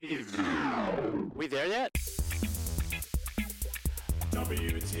We there yet?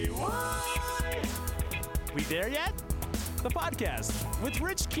 WTY! We there yet? The podcast with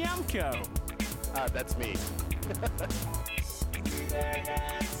Rich Kiamko. That's me.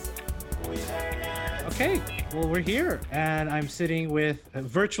 Okay, well, we're here, and I'm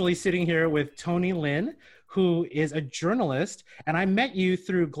virtually sitting here with Tony Lin, who is a journalist, and I met you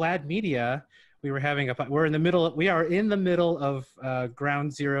through GLAAD Media. We are in the middle of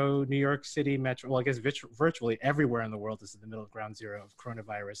ground zero, New York City Metro. Well, I guess virtually everywhere in the world is in the middle of ground zero of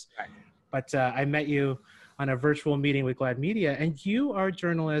coronavirus. Right. But I met you on a virtual meeting with GLAAD Media, and you are a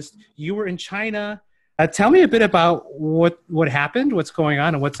journalist. You were in China. Tell me a bit about what happened, what's going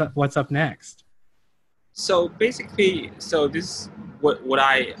on, and what's up next. So basically, this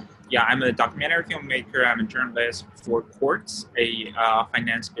I'm a documentary filmmaker. I'm a journalist for Quartz, a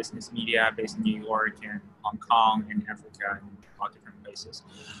finance business media based in New York and Hong Kong and Africa and all different places.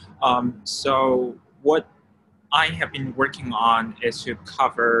 So what I have been working on is to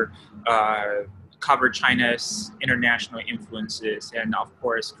cover China's international influences, and of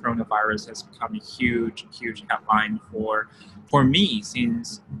course, coronavirus has become a huge headline for me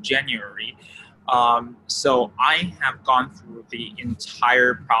since January. So I have gone through the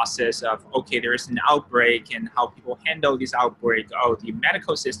entire process of, okay, there's an outbreak and how people handle this outbreak. Oh, the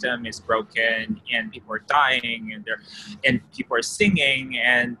medical system is broken and people are dying and people are singing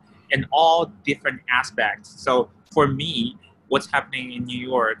and all different aspects. So for me, what's happening in New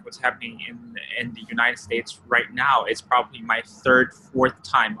York, what's happening in the United States right now is probably my fourth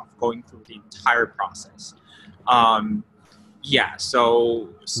time of going through the entire process. So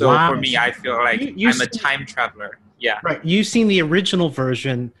wow. For me, I feel like I'm a time traveler. Yeah. Right. You've seen the original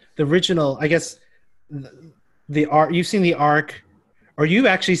version, I guess, the arc. You've seen the arc, or you've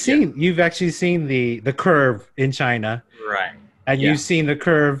actually seen the curve in China. Right. And you've seen the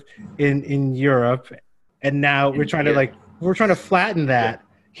curve in Europe, and now we're trying to flatten that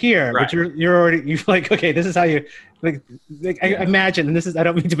here. Right. But you're like, okay, this is how you. Like I imagine, and I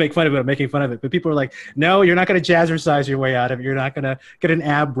don't mean to make fun of it, I'm making fun of it, but people are like, no, you're not going to jazzercise your way out of it. You're not going to get an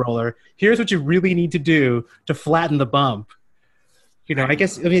ab roller. Here's what you really need to do to flatten the bump. I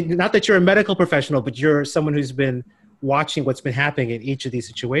guess, not that you're a medical professional, but you're someone who's been watching what's been happening in each of these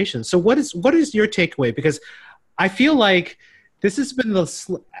situations. So what is your takeaway? Because I feel like this has been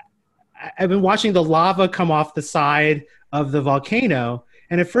I've been watching the lava come off the side of the volcano.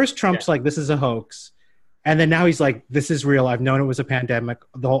 And at first Trump's like, this is a hoax. And then now he's like, this is real. I've known it was a pandemic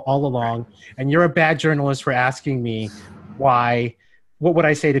all along. And you're a bad journalist for asking me what would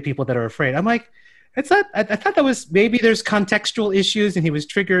I say to people that are afraid? I'm like, it's not, I thought that was, maybe there's contextual issues and he was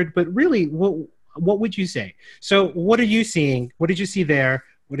triggered, but really, what would you say? So what are you seeing? What did you see there?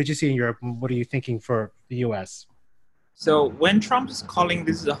 What did you see in Europe? What are you thinking for the US? So when Trump is calling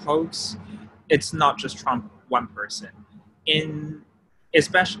this a hoax, it's not just Trump, one person.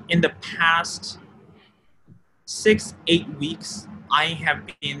 Especially in the past 6-8 weeks, I have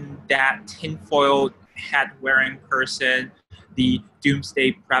been that tinfoil hat wearing person, the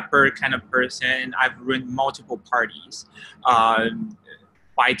doomsday prepper kind of person. I've ruined multiple parties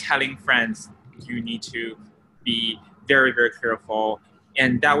by telling friends you need to be very, very careful.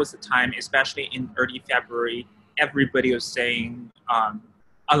 And that was the time, especially in early February, everybody was saying,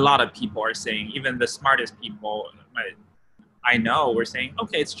 a lot of people are saying, even the smartest people, I know, we're saying,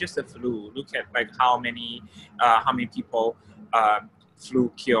 okay, it's just a flu. Look at how many people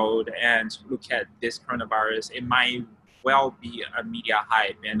flu killed, and look at this coronavirus. It might well be a media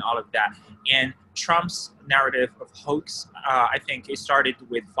hype and all of that. And Trump's narrative of hoax, I think it started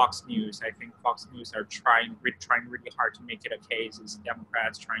with Fox News. I think Fox News are trying really hard to make it a case. It's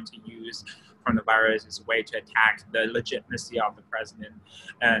Democrats trying to use coronavirus as a way to attack the legitimacy of the president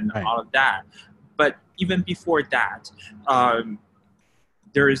and all of that. But even before that,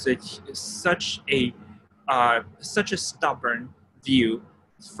 there is such a stubborn view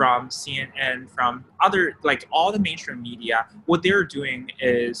from CNN, from other, all the mainstream media. What they're doing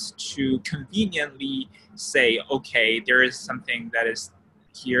is to conveniently say, okay, there is something that is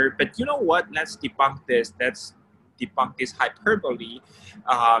here, but you know what? Let's debunk this. Let's debunk this hyperbole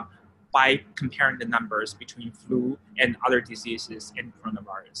by comparing the numbers between flu and other diseases and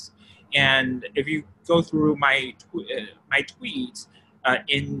coronavirus. And if you go through my tweets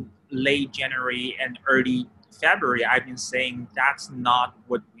in late January and early February, I've been saying that's not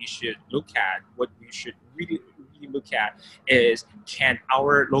what we should look at. What we should really look at is, can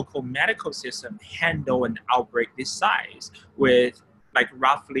our local medical system handle an outbreak this size with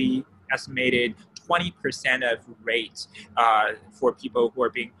roughly estimated 20% of rate for people who are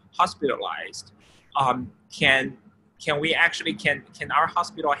being hospitalized? can we actually can our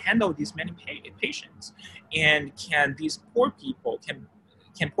hospital handle these many patients, and can these poor people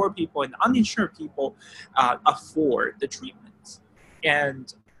can poor people and uninsured people afford the treatments?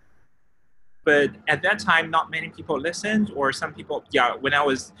 But at that time, not many people listened, or some people, when I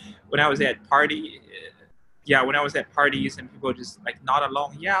was at when I was at parties and people just like nod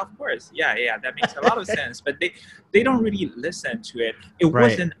along, of course, that makes a lot of sense. But they don't really listen to it. It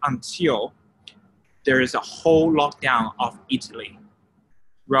wasn't until there is a whole lockdown of Italy,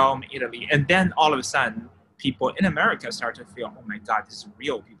 Rome, Italy, and then all of a sudden, people in America start to feel, oh my God, this is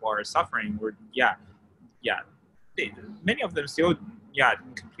real. People are suffering. Many of them still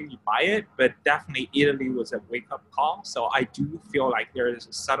didn't completely buy it, but definitely Italy was a wake-up call. So I do feel like there is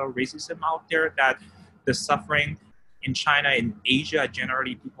a subtle racism out there, that the suffering in China and Asia,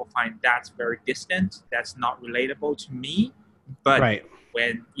 generally people find that's very distant. That's not relatable to me. But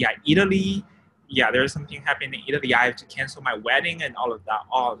when, Italy, there's something happening in Italy, I have to cancel my wedding and all of that.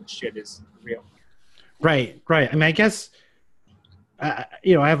 All the shit is real. Right. I mean, I guess, I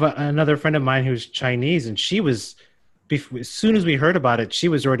have another friend of mine who's Chinese, and she was, as soon as we heard about it, she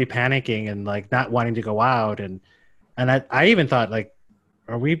was already panicking and like not wanting to go out. And I even thought, like,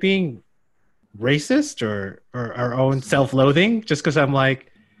 are we being racist or our own self-loathing? Just because I'm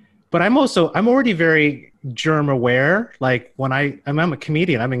like, but I'm already very germ aware. Like when I'm a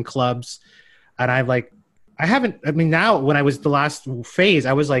comedian, I'm in clubs, and now when I was the last phase,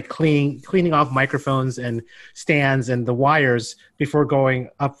 I was like cleaning off microphones and stands and the wires before going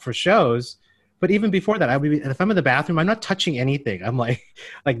up for shows. But even before that, if I'm in the bathroom, I'm not touching anything. I'm like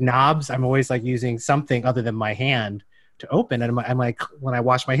knobs. I'm always like using something other than my hand to open. And I'm like, when I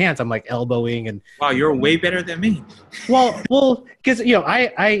wash my hands, I'm like elbowing and. Wow, you're way better than me. Well, because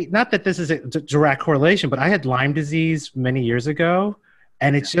I not that this is a direct correlation, but I had Lyme disease many years ago,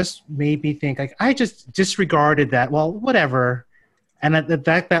 and it just made me think like I just disregarded that. Well, whatever, and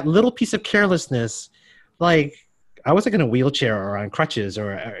that little piece of carelessness, like. I was like in a wheelchair or on crutches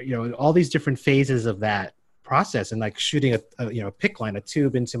or all these different phases of that process, and like shooting a PICC line, a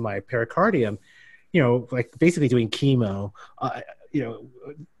tube into my pericardium, like basically doing chemo,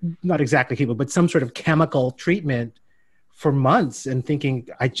 not exactly chemo, but some sort of chemical treatment for months, and thinking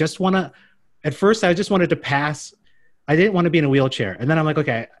at first I just wanted to pass. I didn't want to be in a wheelchair. And then I'm like,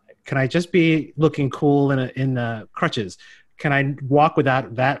 okay, can I just be looking cool in crutches? Can I walk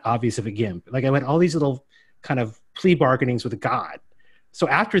without that obvious of a gimp? Like I went all these little kind of plea bargainings with God. So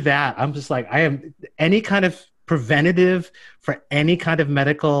after that, I'm just like, I am any kind of preventative for any kind of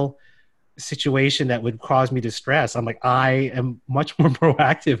medical situation that would cause me distress. I'm like, I am much more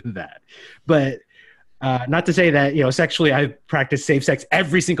proactive in that. But not to say that, sexually, I practice safe sex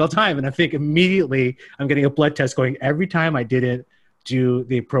every single time. And I think immediately I'm getting a blood test going every time I didn't do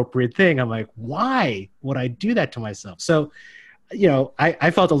the appropriate thing. I'm like, why would I do that to myself? So,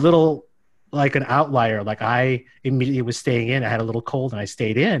 I felt a little like an outlier. Like I immediately was staying in. I had a little cold and I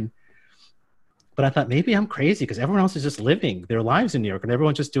stayed in. But I thought maybe I'm crazy because everyone else is just living their lives in New York and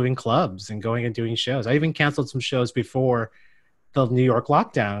everyone's just doing clubs and going and doing shows. I even canceled some shows before the New York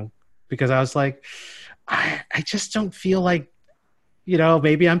lockdown because I was like, I just don't feel like,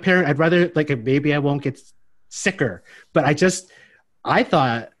 maybe I'm paranoid. I'd rather maybe I won't get sicker. But I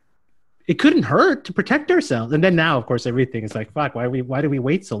thought it couldn't hurt to protect ourselves. And then now, of course, everything is like, fuck, why do we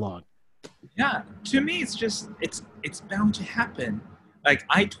wait so long? Yeah, to me, it's bound to happen. Like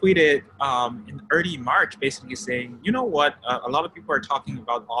I tweeted in early March, basically saying, you know what? A lot of people are talking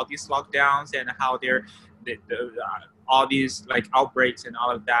about all these lockdowns and how they're all these like outbreaks and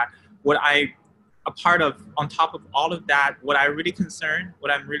all of that. On top of all of that, what I'm really concerned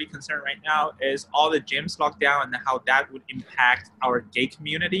right now is all the gyms locked down and how that would impact our gay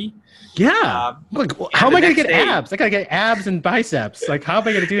community. Yeah. How am I going to get abs? I got to get abs and biceps. Like, how am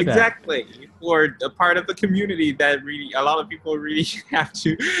I going to do that? Exactly. For a part of the community that really, a lot of people really have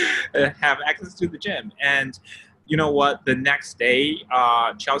to have access to the gym. And you know what? The next day,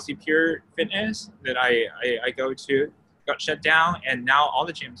 Chelsea Pure Fitness that I go to, got shut down, and now all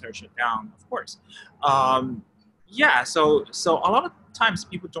the gyms are shut down, of course. So a lot of times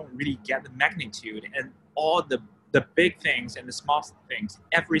people don't really get the magnitude and all the big things and the small things.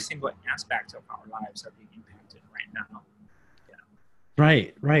 Every single aspect of our lives are being impacted right now. Yeah.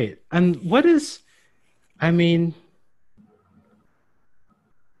 Right. And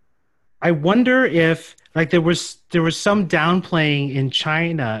I wonder if there was some downplaying in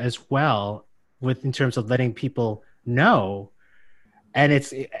China as well in terms of letting people know. And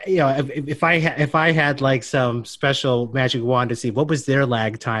it's if I had like some special magic wand to see what was their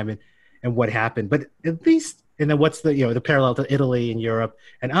lag time and what happened, but at least and then what's the the parallel to Italy and Europe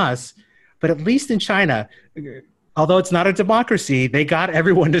and us, but at least in China, although it's not a democracy, they got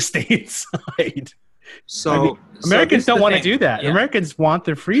everyone to stay inside. So I mean, Americans don't want to do that. Yeah. Americans want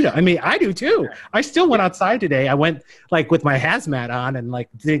their freedom. I mean, I do too. I still went outside today. I went like with my hazmat on and like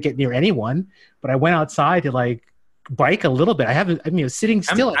didn't get near anyone, but I went outside to like bike a little bit. Sitting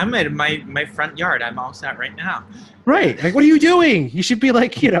still. I'm at my front yard. I'm outside right now. Right. Like, what are you doing? You should be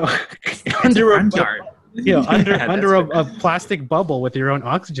like, under a yard. Under a plastic bubble with your own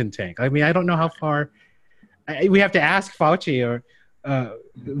oxygen tank. I mean, I don't know how far. We have to ask Fauci or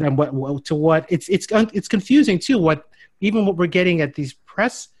then what it's confusing too. What we're getting at these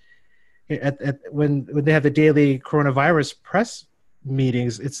press when they have the daily coronavirus press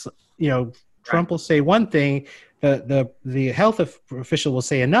meetings, it's Trump will say one thing, the health official will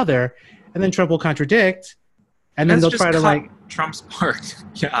say another, and then Trump will contradict, and then they'll try to like Trump's part.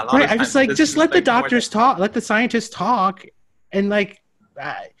 Yeah, right. I'm just like, just let the doctors talk, let the scientists talk, and like,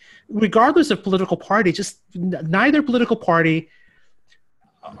 regardless of political party, just neither political party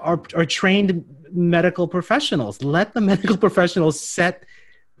are trained medical professionals. Let the medical professionals set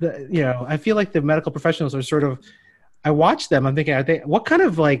the. I feel like the medical professionals are sort of. I watch them. I'm thinking, what kind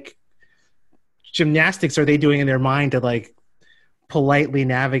of like gymnastics are they doing in their mind to like politely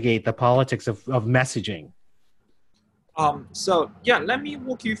navigate the politics of messaging? Let me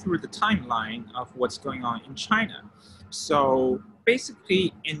walk you through the timeline of what's going on in China. So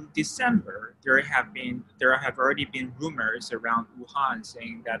basically, in December, there have already been rumors around Wuhan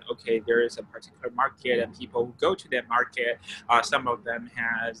saying that there is a particular market and people who go to that market, some of them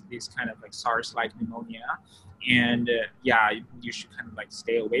has this kind of like SARS-like pneumonia, and you should kind of like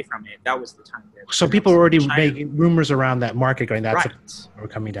stay away from it. That was the time. So people were already making rumors around that market going. That's right. We're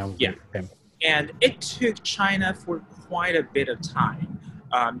coming down. Yeah. And it took China for quite a bit of time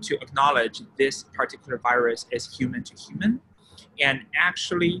to acknowledge this particular virus is human to human. And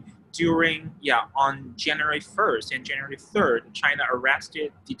actually, on January 1st and January 3rd, China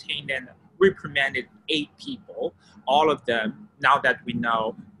arrested, detained, and reprimanded 8 people. All of them, now that we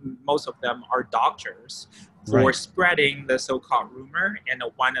know, most of them are doctors, for spreading the so-called rumor. And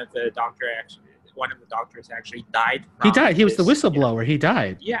one of the doctors actually died. He died. He was the whistleblower. He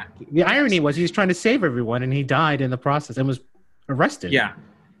died. Yeah. The irony was he was trying to save everyone, and he died in the process and was arrested. Yeah,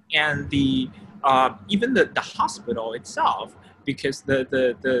 and the even the hospital itself, because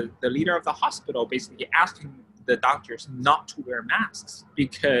the leader of the hospital basically asking the doctors not to wear masks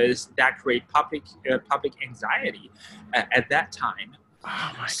because that create public anxiety at that time.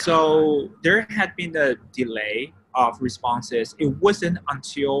 Oh my God. So there had been a delay of responses. It wasn't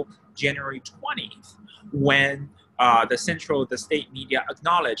until January 20th when the state media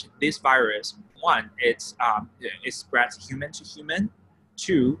acknowledged this virus. One, it spreads human to human.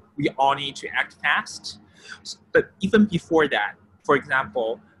 2, we all need to act fast. But even before that, for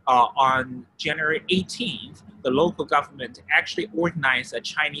example, on January 18th, the local government actually organized a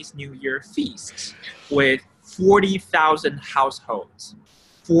Chinese New Year feast with 40,000 households.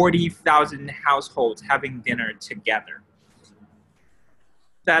 40,000 households having dinner together.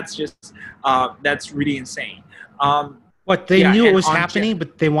 That's just that's really insane. What they knew it was happening,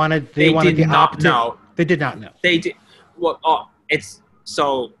 but they wanted the opposite. No, they did not know. They did. Well,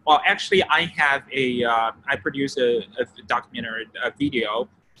 actually, I have I produce a documentary, a video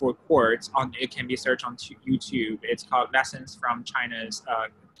for Quartz. It can be searched on YouTube. It's called Lessons from China's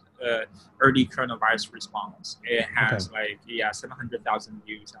Early Coronavirus Response. It has 700,000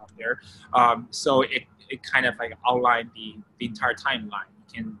 views out there. So it kind of like outlined the entire timeline.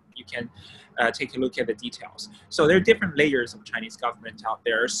 You can take a look at the details. So there are different layers of Chinese government out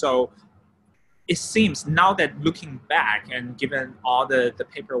there. So it seems now that looking back and given all the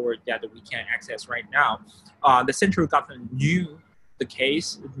paperwork that we can access right now, the central government knew the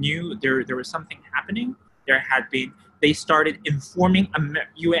case, knew there was something happening. They started informing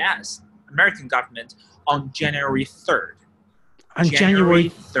American government on January 3rd. On January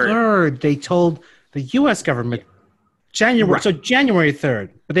 3rd, they told the U.S. government. So January 3rd,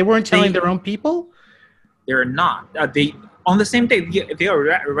 but they weren't telling their own people? They're not. On the same day, they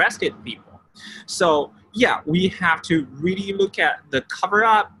arrested people. So, we have to really look at the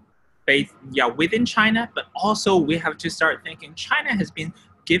cover-up within China, but also we have to start thinking China has been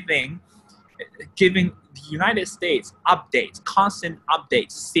giving the United States constant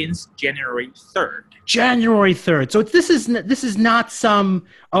updates since January 3rd. January 3rd. So this is not some,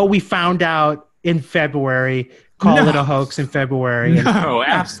 we found out in February, call it a hoax in February. No,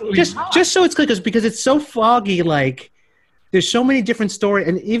 absolutely not. Just so it's clear, because it's so foggy, like there's so many different stories,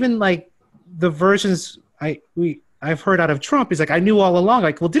 and even like the versions I've heard out of Trump is like, I knew all along.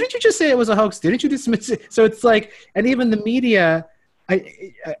 Like, well, didn't you just say it was a hoax? Didn't you dismiss it? So it's like, and even the media,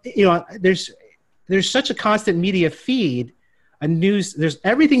 there's there's such a constant media feed,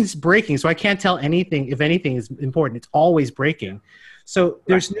 everything's breaking. So I can't tell anything, if anything is important. It's always breaking. So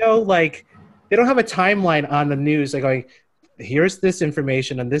there's no they don't have a timeline on the news like going, here's this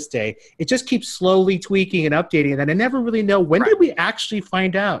information on this day. It just keeps slowly tweaking and updating. And I never really know, when did we actually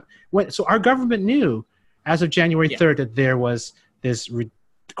find out? So our government knew as of January 3rd that there was this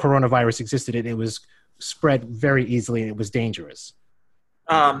coronavirus existed, and it was spread very easily, and it was dangerous.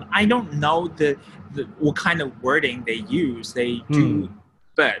 I don't know what kind of wording they use. They do,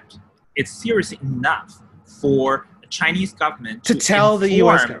 but it's serious enough for the Chinese government to tell the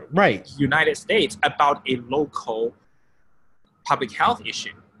U.S. United States about a local public health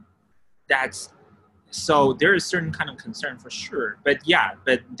issue. So there is certain kind of concern for sure. But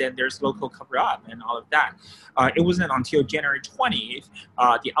then there's local cover-up and all of that. It wasn't until January 20th,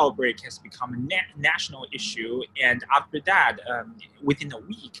 the outbreak has become a national issue. And after that, within a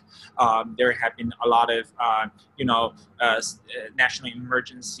week, there have been a lot of, national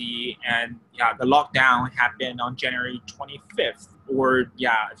emergency. And the lockdown happened on January 25th, or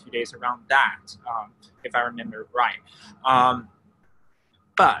a few days around that, if I remember right.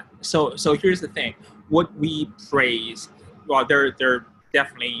 But so here's the thing. What we praise, well, there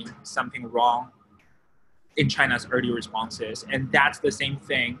definitely something wrong in China's early responses, and that's the same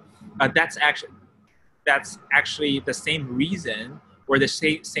thing. That's actually the same reason, or the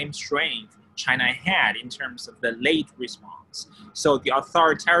same strength China had in terms of the late response. So the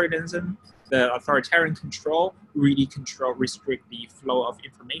authoritarianism, the authoritarian control, really restrict the flow of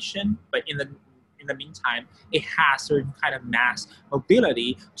information, but in the meantime, it has certain kind of mass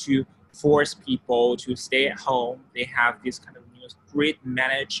mobility to force people to stay at home. They have this kind of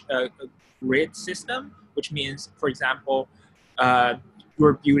grid system, which means, for example,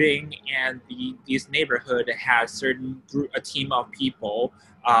 your building and this neighborhood has a team of people,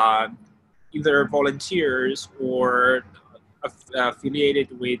 either volunteers or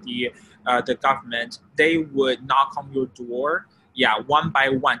affiliated with the government. They would knock on your door, one by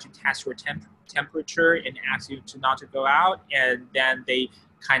one, to test your temperature and ask you not to go out, and then they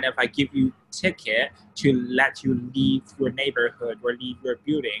kind of give you ticket to let you leave your neighborhood or leave your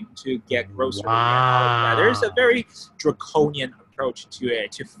building to get groceries. And all of that. There's a very draconian approach to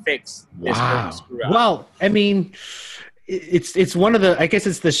it to fix this screw up. Well, I mean, it's one of I guess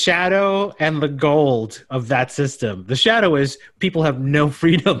it's the shadow and the gold of that system. The shadow is people have no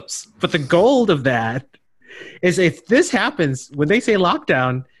freedoms, but the gold of that is, if this happens, when they say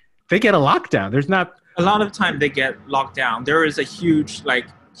lockdown, they get a lockdown. There's not a lot of time they get locked down. There is a huge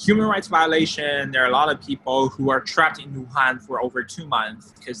human rights violation. There are a lot of people who are trapped in Wuhan for over 2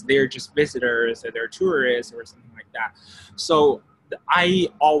 months because they're just visitors or they're tourists or something like that. So I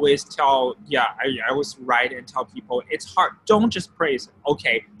always tell, I always write and tell people, it's hard. Don't just praise,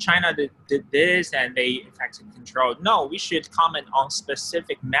 okay, China did this and they effective control. No, we should comment on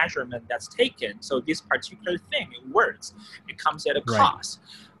specific measurement that's taken. So this particular thing, it works. It comes at a cost.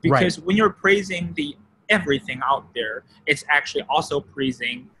 Because when you're praising everything out there, it's actually also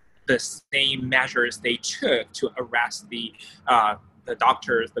praising the same measures they took to arrest the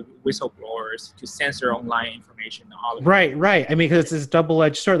doctors, the whistleblowers, to censor online information. All of right. I mean, because it's this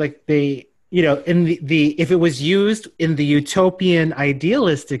double-edged sword. Like in if it was used in the utopian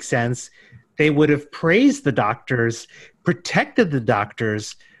idealistic sense, they would have praised the doctors, protected the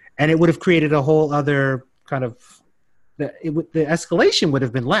doctors, and it would have created a whole other kind of. The escalation would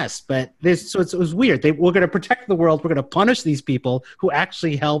have been less, but it was weird. We're going to protect the world. We're going to punish these people who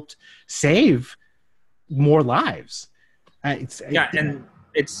actually helped save more lives. And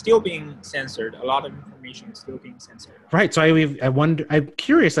it's still being censored. A lot of information is still being censored. Right. So I wonder. I'm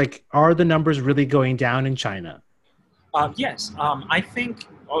curious. Are the numbers really going down in China? Yes. I think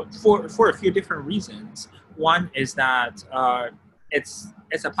for a few different reasons. One is that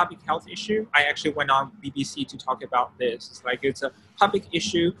it's a public health issue. I actually went on BBC to talk about this. It's a public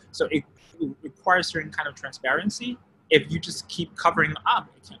issue, so it requires certain kind of transparency. If you just keep covering up,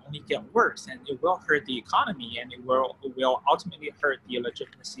 it can only get worse, and it will hurt the economy, and it will ultimately hurt the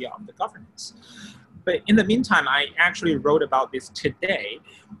legitimacy of the governance. But in the meantime, I actually wrote about this today.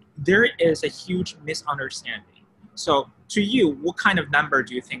 There is a huge misunderstanding. So to you, what kind of number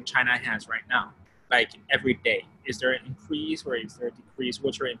do you think China has right now? Every day? Is there an increase or is there a decrease?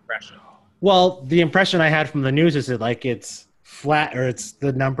 What's your impression? Well, the impression I had from the news is that it's flat, or it's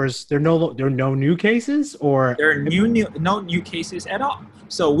the numbers. There are no new cases, or there are no new cases at all.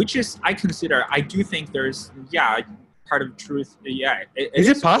 So I do think there's part of truth. Is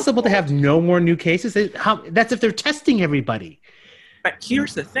it possible to have no more new cases? That's if they're testing everybody. But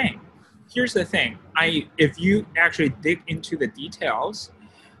here's the thing. If you actually dig into the details,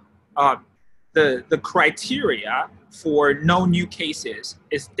 the criteria for no new cases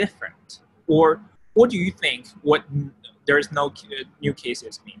is different? Or what do you think what there's no new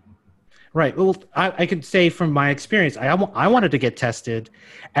cases mean? Right. Well, I could say from my experience, I wanted to get tested,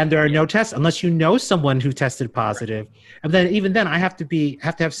 and there are no tests unless you know someone who tested positive, and then even then I have to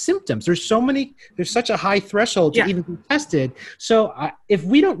have symptoms. There's such a high threshold to even be tested. So if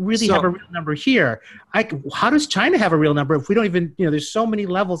we don't really have a real number here, how does China have a real number if we don't even, there's so many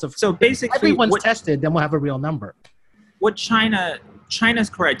levels of. So basically, everyone's tested, then we'll have a real number. What China's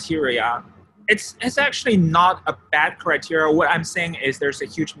criteria. It's actually not a bad criteria. What I'm saying is there's a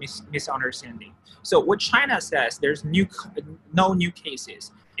huge misunderstanding. So what China says, there's no new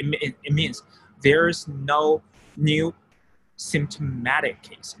cases. It means there's no new symptomatic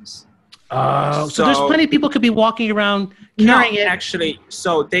cases. So there's plenty of people could be walking around carrying it. Actually,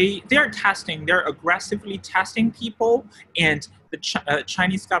 so they're aggressively testing people, and the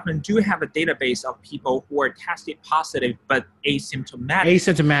Chinese government do have a database of people who are tested positive but asymptomatic.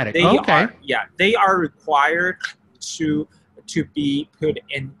 They are required to be put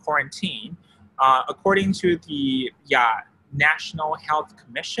in quarantine. According to the National Health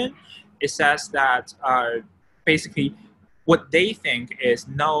Commission, it says that basically what they think is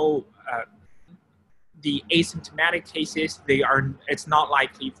the asymptomatic cases, it's not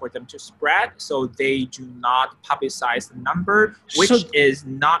likely for them to spread, so they do not publicize the number, which is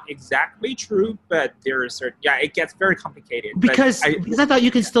not exactly true, but it gets very complicated. Because I thought you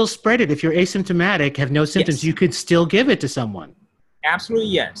could still spread it. If you're asymptomatic, have no symptoms, you could still give it to someone. Absolutely,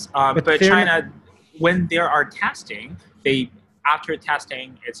 yes. But China, when there are testing, after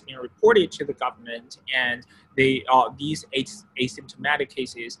testing, it's being reported to the government, and these asymptomatic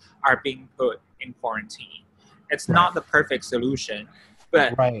cases are being put in quarantine. It's not the perfect solution,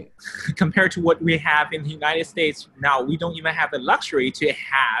 but compared to what we have in the United States now, we don't even have the luxury to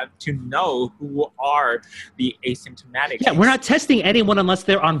know who are the asymptomatic cases. We're not testing anyone unless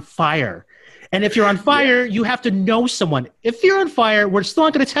they're on fire. And if you're on fire, you have to know someone. If you're on fire, we're still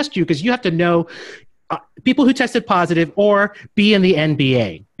not going to test you because you have to know people who tested positive or be in the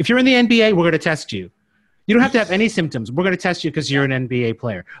NBA. If you're in the NBA, we're going to test you. You don't have to have any symptoms. We're going to test you because you're an NBA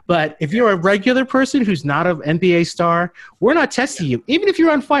player. But if you're a regular person who's not an NBA star, we're not testing you. Even if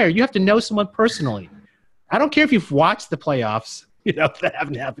you're on fire, you have to know someone personally. I don't care if you've watched the playoffs, that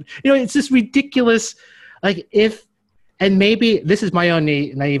haven't happened. It's this ridiculous, and maybe this is my own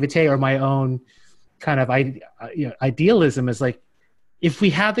naivete or my own kind of idealism is if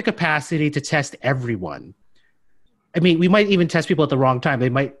we have the capacity to test everyone, we might even test people at the wrong time. They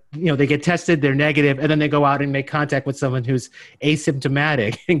might, they get tested, they're negative, and then they go out and make contact with someone who's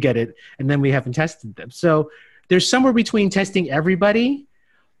asymptomatic and get it, and then we haven't tested them. So there's somewhere between testing everybody,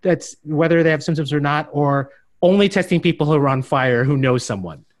 that's whether they have symptoms or not, or only testing people who are on fire who know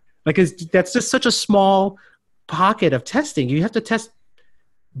someone. That's just such a small pocket of testing. You have to test.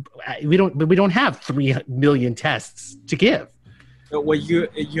 We don't have 3 million tests to give. What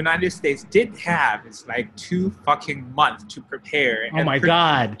United States did have is 2 fucking months to prepare. Oh my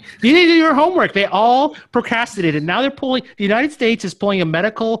God. You need to do your homework. They all procrastinated. Now the United States is pulling a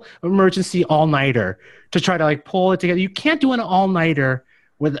medical emergency all-nighter to try to pull it together. You can't do an all-nighter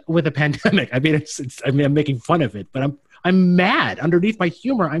with a pandemic. I'm making fun of it, but I'm mad. Underneath my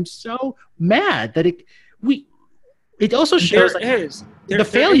humor, I'm so mad that it also shows the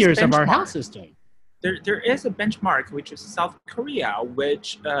failures of our health system. There is a benchmark, which is South Korea,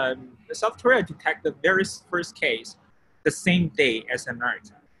 which South Korea detected the very first case the same day as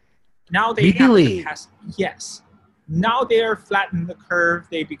America. Now they yes. Now they are flattening the curve.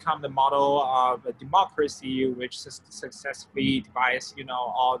 They become the model of a democracy, which successfully devised,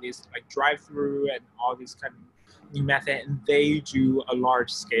 all these drive-through and all these kind of new method, and they do a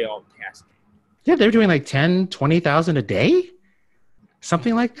large-scale testing. Yeah, they're doing 10, 20,000 a day,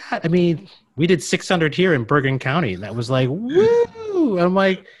 something like that. We did 600 here in Bergen County, and that was woo!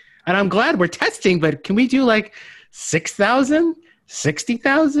 And I'm glad we're testing, but can we do 6,000,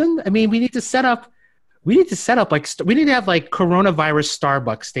 60,000? We need to set up. We need to have coronavirus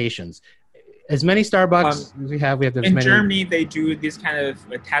Starbucks stations. As many Starbucks as we have as many. In Germany, they do this kind of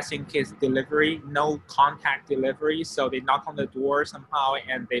testing kits delivery, no contact delivery. So they knock on the door somehow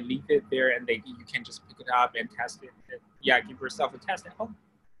and they leave it there, and you can just pick it up and test it. Give yourself a test at home.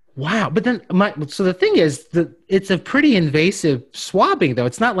 Wow, but then so the thing is that it's a pretty invasive swabbing, though.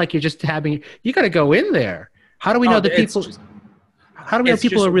 It's not like you're just you got to go in there. How do we know the people? How do we know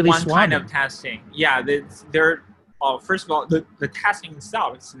people are really one swabbing? Kind of testing. Yeah, first of all, the testing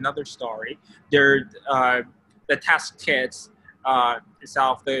itself is another story. The test kits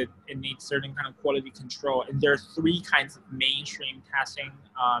itself, it needs certain kind of quality control. And there are 3 kinds of mainstream testing.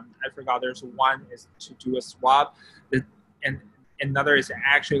 I forgot. There's one is to do a swab, and another is to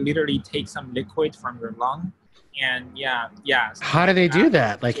actually literally take some liquid from your lung. And How do they do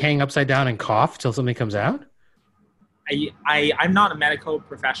that? Like hang upside down and cough till something comes out? I'm not a medical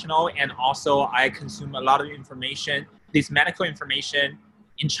professional, and also I consume a lot of information, this medical information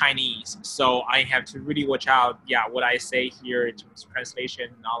in Chinese. So I have to really watch out, what I say here in terms of translation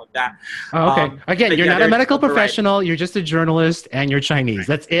and all of that. Oh, okay. Again, you're not a medical professional. You're just a journalist, and you're Chinese.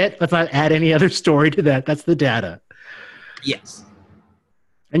 That's it. Let's not add any other story to that. That's the data. Yes.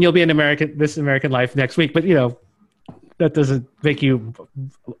 And you'll be in This American Life next week, but that doesn't make you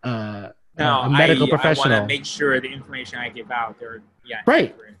a medical professional. I want to make sure the information I give out, right,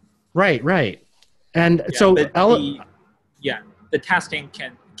 accurate. Right. And so, the testing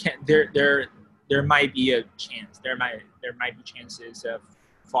can there might be a chance. There might be chances of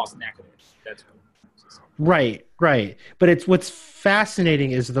false negatives. That's what. Right. But what's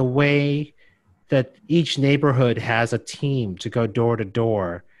fascinating is the way that each neighborhood has a team to go door to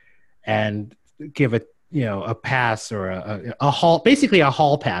door and give a pass or a hall, basically a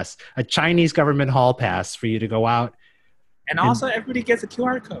hall pass, a Chinese government hall pass for you to go out. And also everybody gets a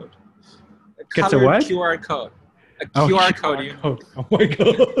QR code. Gets a what? QR code. A QR code. Oh my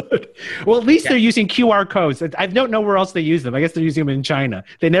God. Well, at least they're using QR codes. I don't know where else they use them. I guess they're using them in China.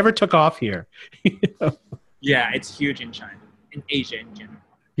 They never took off here. Yeah, it's huge in China, in Asia in general.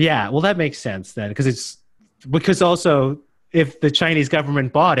 Yeah, well, that makes sense then, because also if the Chinese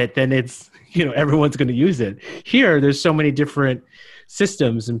government bought it, then it's, everyone's going to use it. Here, there's so many different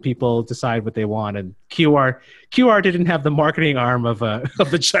systems and people decide what they want. And QR didn't have the marketing arm of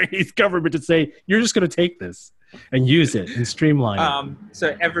the Chinese government to say, you're just going to take this and use it and streamline it.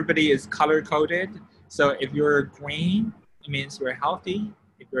 So everybody is color coded. So if you're green, it means you're healthy.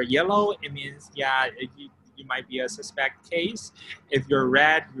 If you're yellow, it means, you might be a suspect case. If you're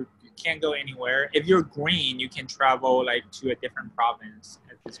red, you can't go anywhere. If you're green, you can travel to a different province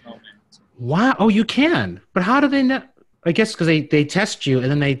at this moment. Wow. Oh, you can. But how do they know? I guess because they test you and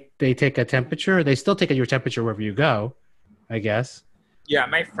then they take a temperature. They still take your temperature wherever you go, I guess. Yeah,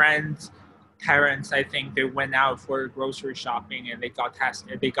 my friends' parents, I think they went out for grocery shopping and they got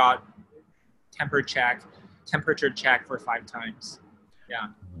tested. They got temperature check for 5 times. Yeah.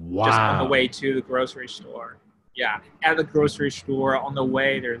 Wow. Just on the way to the grocery store. Yeah. At the grocery store on the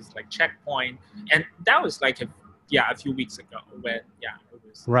way, there's checkpoint. And that was a few weeks ago when, it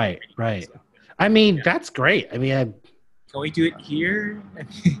was. Right. I mean, that's great. I mean, can we do it here?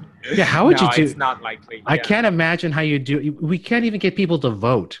 Yeah. How would you do? It's not likely. I can't imagine how you do. We can't even get people to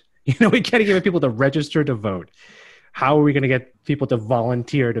vote. We can't even get people to register to vote. How are we going to get people to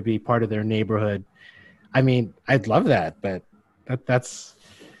volunteer to be part of their neighborhood? I mean, I'd love that, but that's,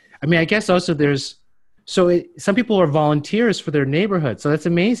 I mean, I guess also some people are volunteers for their neighborhood. So that's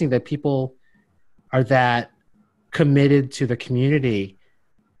amazing that people are that committed to the community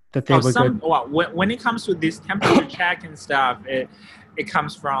that they would go. Well, when it comes to this temperature check and stuff, it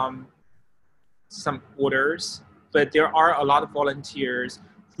comes from some orders, but there are a lot of volunteers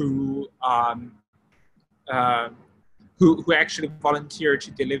who actually volunteer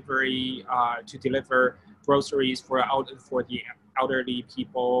to deliver groceries for the elderly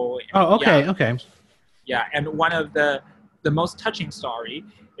people. Oh, okay, okay. Yeah, and one of the most touching story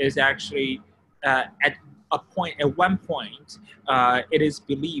is actually at one point, it is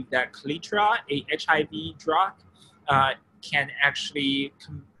believed that Kaletra, a HIV drug, can actually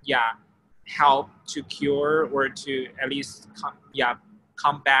help to cure or to at least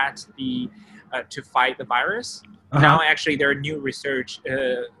combat to fight the virus. Uh-huh. Now, actually, there are new research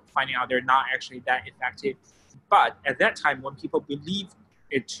finding out they're not actually that effective. But at that time, when people believed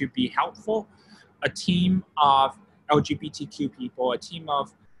it to be helpful, a team of LGBTQ people, a team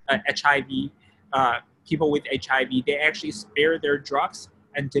of HIV people with HIV, they actually spare their drugs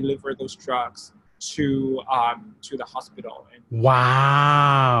and deliver those drugs to the hospital.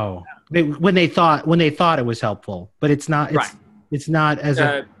 Wow! When they thought it was helpful, but it's not. Right. It's not as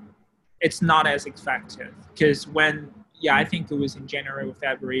it's not as effective because I think it was in January or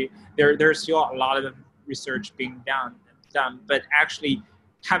February. There's still a lot of research being done, but actually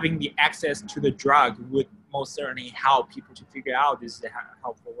having the access to the drug would most certainly help people to figure out is it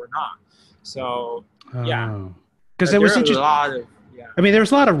helpful or not. So because there was a lot of I mean, there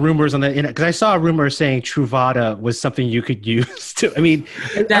was a lot of rumors on the internet because I saw a rumor saying Truvada was something you could use to. I mean,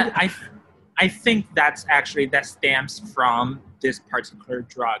 I think that stems from this particular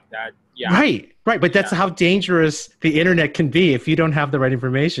drug. Right. But that's how dangerous the internet can be if you don't have the right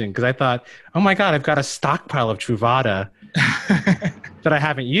information. Because I thought, oh my God, I've got a stockpile of Truvada. that I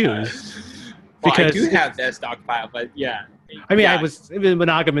haven't used. Well, I Because do have that stockpile, but yeah. I mean, Yeah. I was a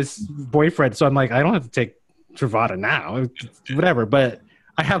monogamous boyfriend, so I'm like, I don't have to take Truvada now, whatever. But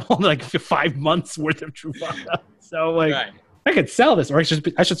I have only like 5 months worth of Truvada, so like Right. I could sell this, or I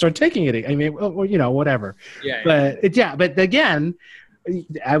should start taking it. I mean, well, you know, whatever. Yeah. But again,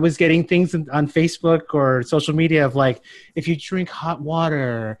 I was getting things on Facebook or social media of like, if you drink hot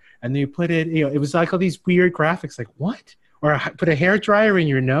water and you put it, you know, it was like all these weird graphics, like what? Or put a hair dryer in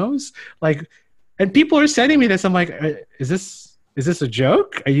your nose, like. And people are sending me this. I'm like, is this a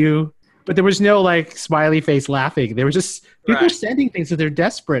joke? Are you? But there was no like smiley face laughing. They were just people are sending things that they're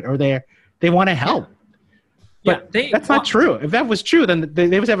desperate or they want to help. But that's not true. If that was true, then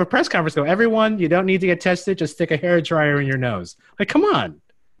they would have a press conference. Go, everyone, you don't need to get tested. Just stick a hair dryer in your nose. Like, come on.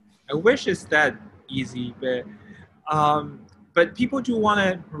 I wish it's that easy, but people do want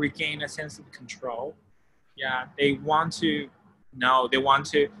to regain a sense of control. Yeah, they want to know. They want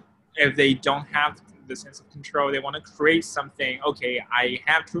to. If they don't have the sense of control, they want to create something. Okay, I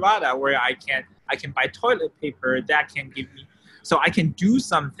have Truvada where I can buy toilet paper that can give me, so I can do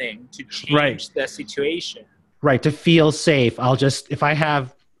something to change the situation. Right, to feel safe. I'll just, if I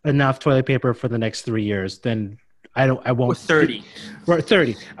have enough toilet paper for the next 3 years, then I won't. Or 30. Or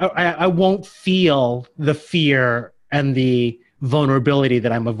 30. I won't feel the fear and the vulnerability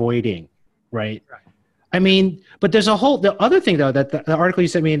that I'm avoiding. Right. I mean, but there's the other thing though, that the article you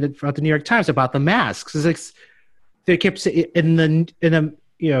sent me about the New York Times about the masks is like, they kept saying in the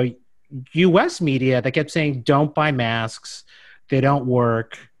you know, U.S. media that kept saying don't buy masks, they don't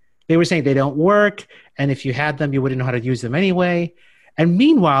work. They were saying they don't work, and if you had them, you wouldn't know how to use them anyway. And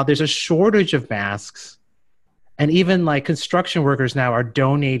meanwhile, there's a shortage of masks, and even like construction workers now are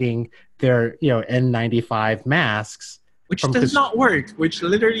donating their N95 masks. Which does not work, which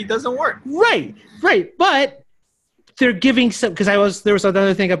literally doesn't work. Right. But they're giving some, because there was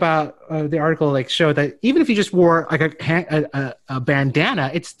another thing about the article like showed that even if you just wore like a bandana,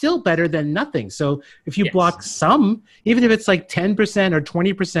 it's still better than nothing. So if you block some, even if it's like 10% or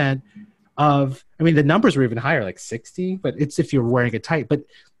 20% of, I mean, the numbers were even higher, like 60, but it's if you're wearing it tight, but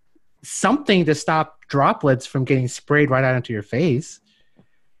something to stop droplets from getting sprayed right out into your face.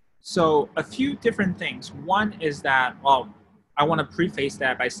 So a few different things. One is that, well, I want to preface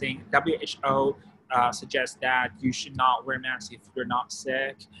that by saying WHO suggests that you should not wear masks if you're not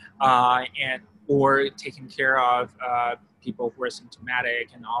sick or taking care of people who are symptomatic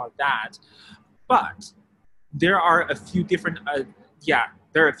and all of that. But there are a few different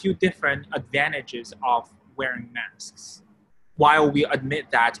advantages of wearing masks. While we admit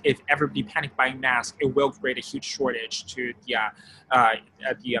that if everybody panic buying masks, it will create a huge shortage to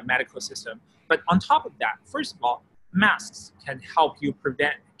the medical system. But on top of that, first of all, masks can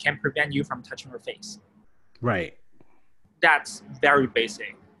prevent you from touching your face. Right. That's very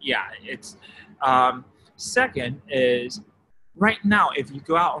basic. Yeah. It's second is right now, if you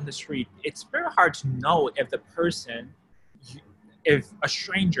go out on the street, it's very hard to know if a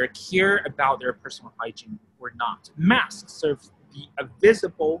stranger care about their personal hygiene or not. Masks serve a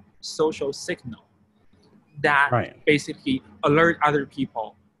visible social signal that basically alert other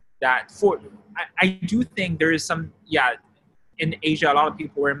people that I do think there is some, in Asia, a lot of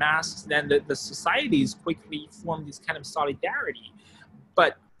people wear masks, then the societies quickly form this kind of solidarity.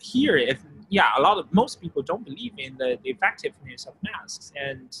 But here, most people don't believe in the effectiveness of masks,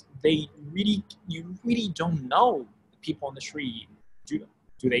 and you really don't know people on the street.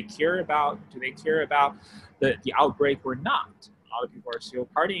 Do they care about the outbreak or not? A lot of people are still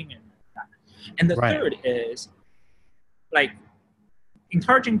partying and that. And the third is like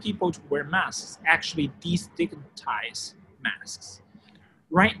encouraging people to wear masks actually destigmatize masks.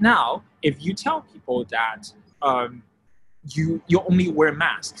 Right now, if you tell people that you only wear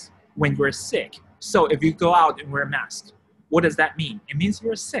masks when you're sick, so if you go out and wear a mask, what does that mean? It means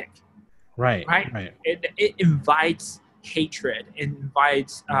you're sick. Right. It invites hatred, it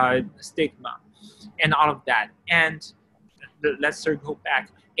invites stigma and all of that. And let's circle back.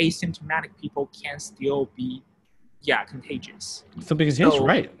 Asymptomatic people can still be contagious. Something is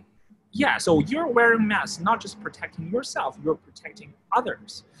right. Yeah, so you're wearing masks, not just protecting yourself, you're protecting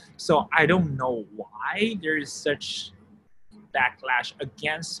others. So I don't know why there is such backlash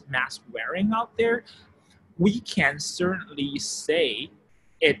against mask wearing out there. We can certainly say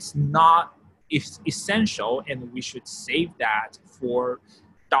it's not essential, and we should save that for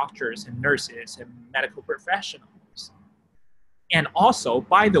doctors and nurses and medical professionals. And also,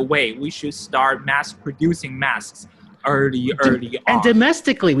 by the way, we should start mass producing masks early on. And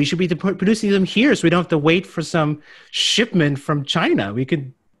domestically, we should be producing them here, so we don't have to wait for some shipment from China. We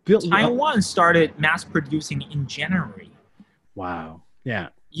could build. Taiwan started mass producing in January. Wow. Yeah.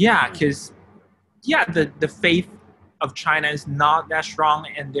 Yeah, because the faith of China is not that strong,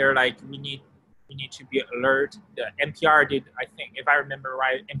 and they're like, we need to be alert. The NPR did, I think, if I remember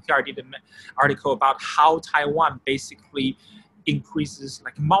right, NPR did an article about how Taiwan basically increases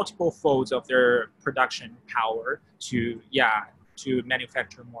like multiple folds of their production power to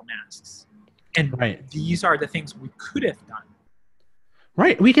manufacture more masks. And Right. these are the things we could have done.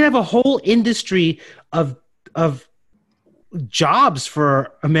 Right. We can have a whole industry of jobs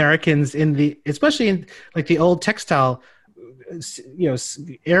for Americans especially in like the old textile,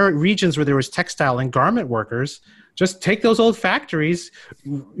 regions where there was textile and garment workers. Just take those old factories,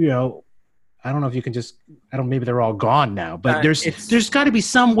 I don't know if you can maybe they're all gone now, but there's got to be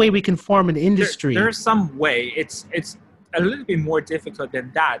some way we can form an industry. There's some way. It's a little bit more difficult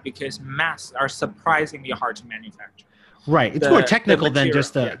than that because masks are surprisingly hard to manufacture. Right. It's more technical than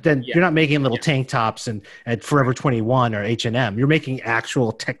just you're not making little tank tops at Forever 21 or H&M. You're making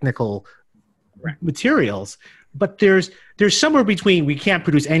actual technical materials. But there's somewhere between we can't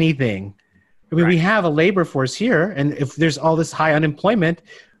produce anything. I mean, we have a labor force here, and if there's all this high unemployment,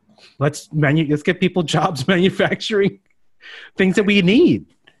 let's get people jobs manufacturing things that we need.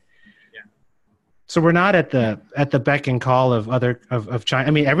 Yeah. So we're not at the beck and call of China.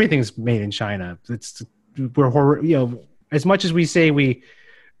 I mean, everything's made in China. As much as we say we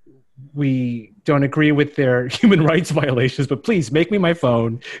don't agree with their human rights violations, but please make me my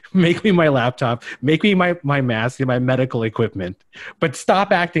phone, make me my laptop, make me my mask and my medical equipment. But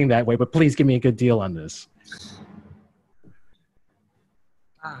stop acting that way. But please give me a good deal on this.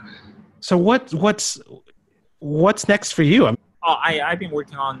 So what's next for you? I've been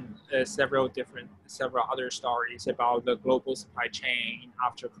working on several other stories about the global supply chain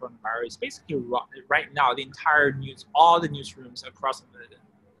after coronavirus. Basically, right now, all the newsrooms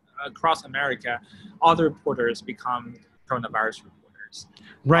across America, all the reporters become coronavirus reporters.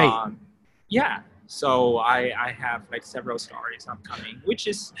 Right. So I have like several stories upcoming, which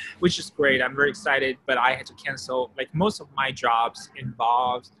is great. I'm very excited, but I had to cancel. Like most of my job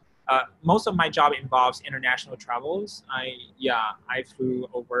involves international travels. I flew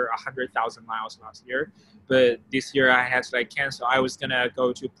over 100,000 miles last year, but this year I had to cancel. I was gonna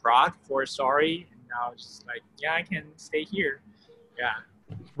go to Prague for a story, and now it's just I can stay here. Yeah.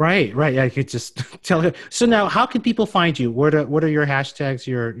 Right. I could just tell you. So now, how can people find you? What are your hashtags?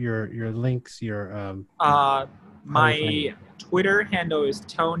 Your links? My Twitter handle is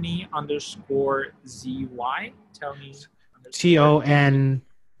Tony_ZY. Tony. TONY.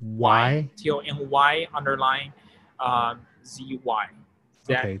 TONY _ ZY.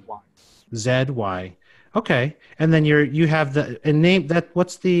 Okay. ZY. Okay. And then you have the name that.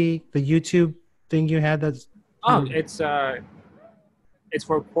 What's the YouTube thing you had? It's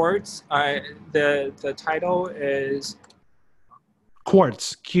for Quartz. The title is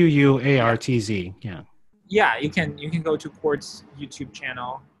Quartz. QUARTZ. Yeah. Yeah, you can go to Quartz YouTube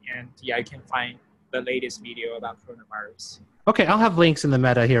channel, and you can find the latest video about coronavirus. Okay, Want to have links in the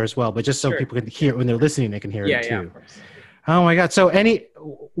meta here as well, but just so people can hear it when they're listening, they can hear it too. Yeah, of course. Oh my God! So,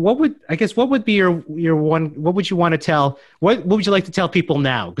 what would be your one? What would you want to tell? What would you like to tell people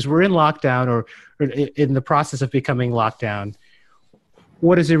now? Because we're in lockdown or in the process of becoming lockdown.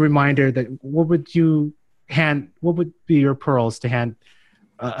 What is a reminder that? What would be your pearls to hand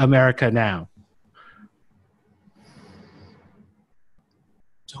America now?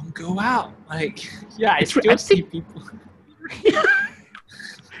 Don't go out. I still see people.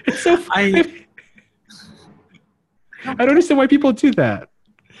 It's so funny. I don't understand why people do that.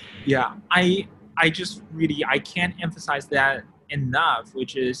 Yeah, I just really can't emphasize that enough,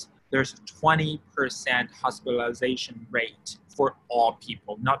 which is there's a 20% hospitalization rate for all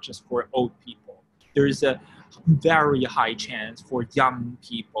people, not just for old people. There's a very high chance for young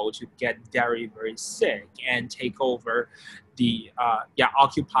people to get very, very sick and take over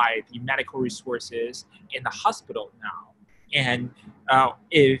occupy the medical resources in the hospital now. And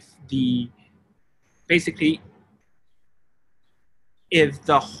if the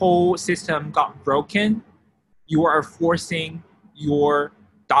whole system got broken, you are forcing your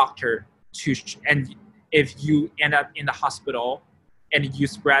doctor and if you end up in the hospital and you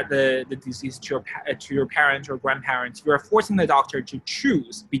spread the disease to your parents or grandparents, you are forcing the doctor to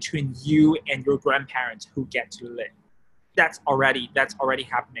choose between you and your grandparents who get to live. That's already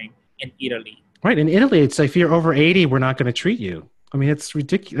happening in Italy. Right. In Italy, it's like if you're over 80, we're not going to treat you. I mean, it's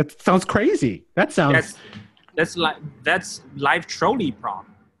ridiculous. That sounds crazy. That's life trolley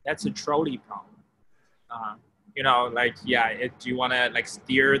problem. That's a trolley problem. Do you want to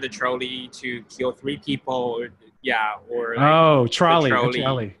steer the trolley to kill 3 people? Trolley.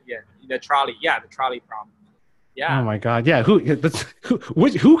 The trolley. Yeah, the trolley problem. Yeah. Oh my God. Yeah. Who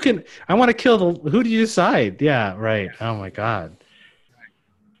can, I want to kill who do you decide? Yeah. Right. Oh my God.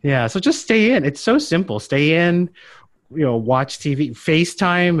 Yeah. So just stay in. It's so simple. Stay in, watch TV,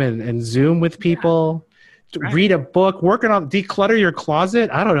 FaceTime and Zoom with people, read a book, working on declutter your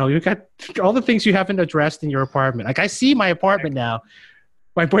closet. I don't know. You got all the things you haven't addressed in your apartment. Like I see my apartment now.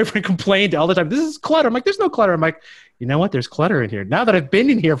 My boyfriend complained all the time. This is clutter. I'm like, there's no clutter. I'm like, you know what? There's clutter in here. Now that I've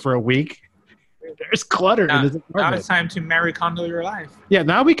been in here for a week, there's clutter in this apartment. Now it's time to Marie Kondo your life. Yeah,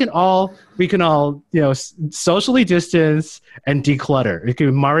 now we can all socially distance and declutter. We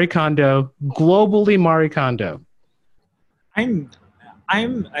can Marie Kondo, globally Marie Kondo. I'm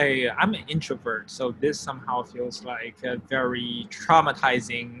an introvert, so this somehow feels like a very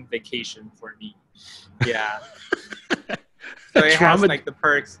traumatizing vacation for me. Yeah. So it has like the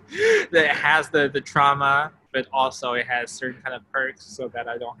perks. It has the trauma, but also it has certain kind of perks so that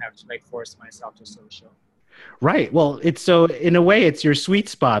I don't have to like force myself to social. Right. Well, in a way it's your sweet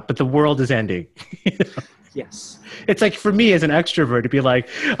spot, but the world is ending. Yes. It's like for me as an extrovert to be like,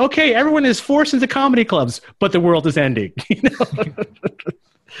 okay, everyone is forced into comedy clubs, but the world is ending.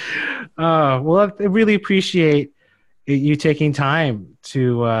 Well, I really appreciate you taking time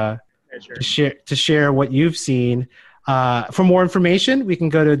to share what you've seen. For more information, we can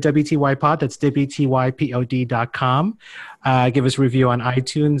go to WTYpod. That's WTYPOD.com. Give us a review on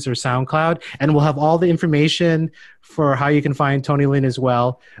iTunes or SoundCloud, and we'll have all the information for how you can find Tony Lin as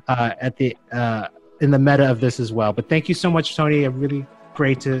well in the meta of this as well. But thank you so much, Tony. Really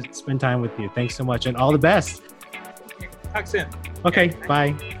great to spend time with you. Thanks so much, and all the best. Talk soon. Okay,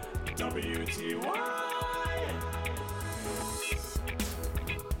 bye. WTY.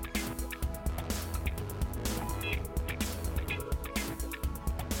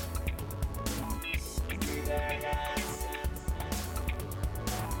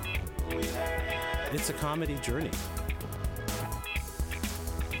 It's a comedy journey.